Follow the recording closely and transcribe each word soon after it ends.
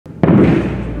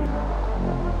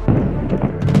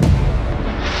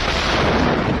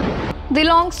The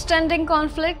long-standing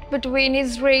conflict between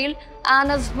Israel and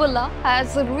Hezbollah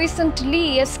has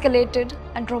recently escalated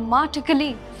and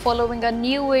dramatically following a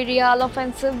new aerial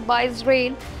offensive by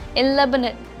Israel in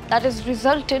Lebanon that has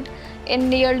resulted in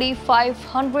nearly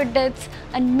 500 deaths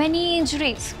and many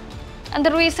injuries. And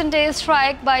the recent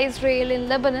airstrike by Israel in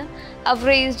Lebanon have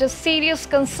raised a serious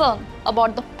concern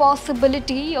about the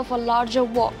possibility of a larger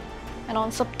war. And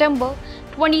on September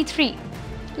 23,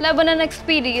 Lebanon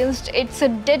experienced its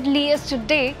deadliest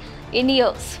day in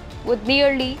years, with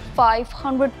nearly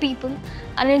 500 people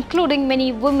and including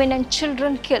many women and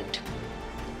children killed.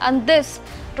 And this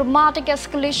dramatic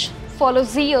escalation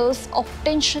follows years of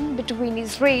tension between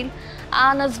Israel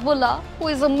and Hezbollah, who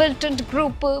is a militant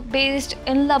group based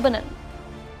in Lebanon.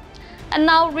 And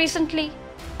now recently,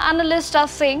 analysts are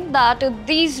saying that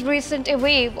these recent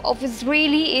wave of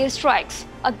Israeli airstrikes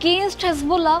against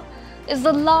Hezbollah is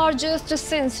the largest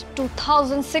since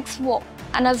 2006 war,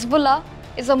 and Hezbollah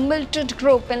is a militant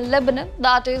group in Lebanon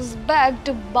that is backed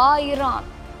by Iran.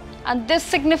 And this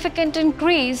significant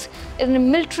increase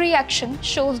in military action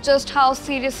shows just how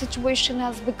serious the situation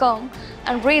has become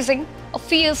and raising a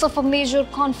fears of a major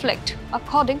conflict,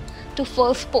 according to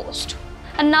Firstpost.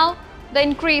 And now, the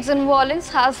increase in violence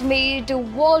has made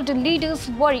world leaders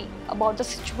worry about the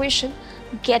situation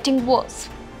getting worse.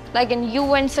 Like in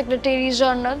UN Secretary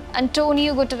General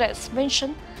Antonio Guterres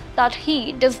mentioned that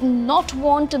he does not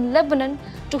want Lebanon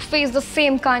to face the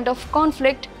same kind of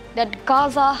conflict that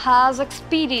Gaza has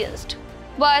experienced.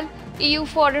 While EU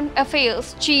Foreign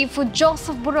Affairs Chief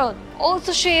Joseph Borrell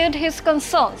also shared his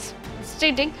concerns,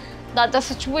 stating that the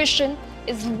situation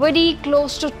is very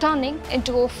close to turning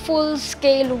into a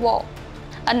full-scale war.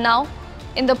 And now,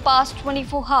 in the past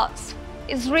 24 hours,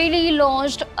 Israel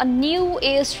launched a new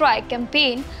airstrike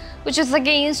campaign which is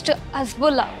against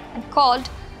Hezbollah and called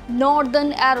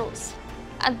Northern Arrows.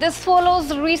 And this follows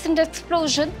the recent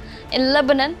explosion in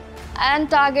Lebanon and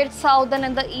targets southern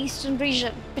and the eastern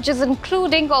region, which is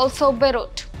including also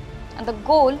Beirut. And the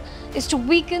goal is to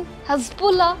weaken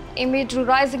Hezbollah amid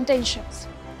rising tensions.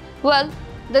 Well,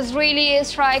 the Israeli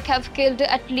airstrike have killed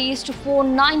at least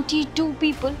 492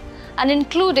 people and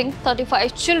including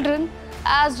 35 children,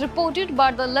 as reported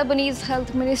by the Lebanese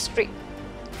Health Ministry.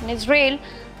 And Israel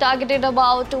targeted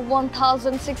about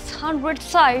 1,600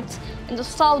 sites in the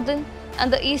southern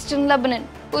and the eastern Lebanon,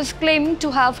 who is claiming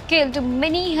to have killed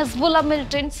many Hezbollah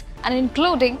militants and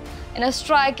including in a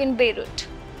strike in Beirut.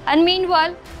 And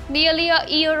meanwhile, nearly a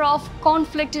year of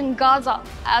conflict in Gaza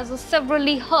has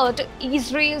severely hurt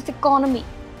Israel's economy.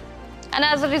 And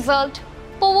as a result,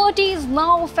 poverty is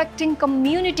now affecting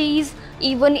communities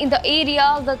even in the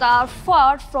areas that are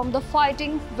far from the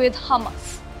fighting with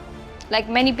Hamas. Like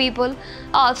many people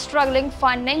are struggling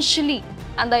financially,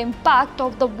 and the impact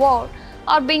of the war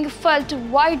are being felt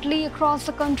widely across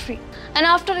the country. And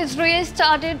after Israel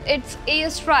started its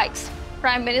airstrikes,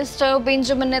 Prime Minister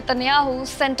Benjamin Netanyahu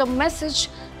sent a message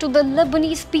to the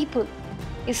Lebanese people.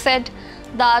 He said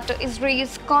that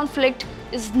Israel's conflict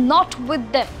is not with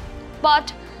them,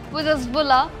 but with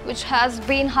Hezbollah, which has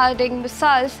been hiding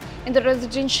missiles in the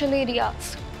residential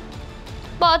areas.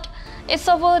 But it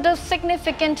suffered a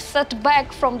significant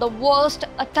setback from the worst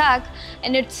attack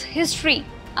in its history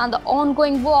and the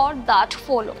ongoing war that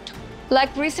followed.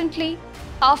 Like recently,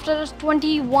 after a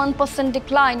 21%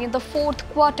 decline in the fourth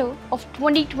quarter of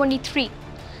 2023,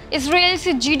 Israel's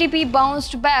GDP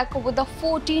bounced back with a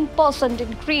 14%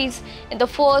 increase in the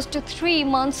first 3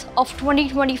 months of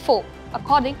 2024,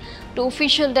 according to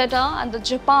official data and the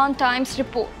Japan Times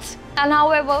reports. And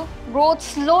however, growth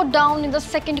slowed down in the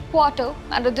second quarter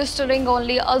and registering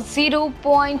only a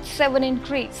 0.7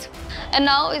 increase. And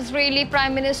now Israeli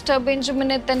Prime Minister Benjamin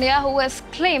Netanyahu has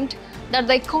claimed that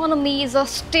the economy is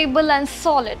stable and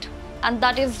solid and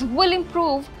that it will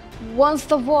improve once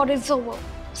the war is over.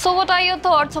 So what are your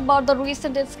thoughts about the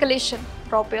recent escalation?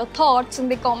 Drop your thoughts in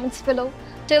the comments below.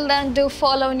 Till then, do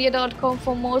follow India.com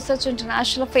for more such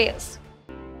international affairs.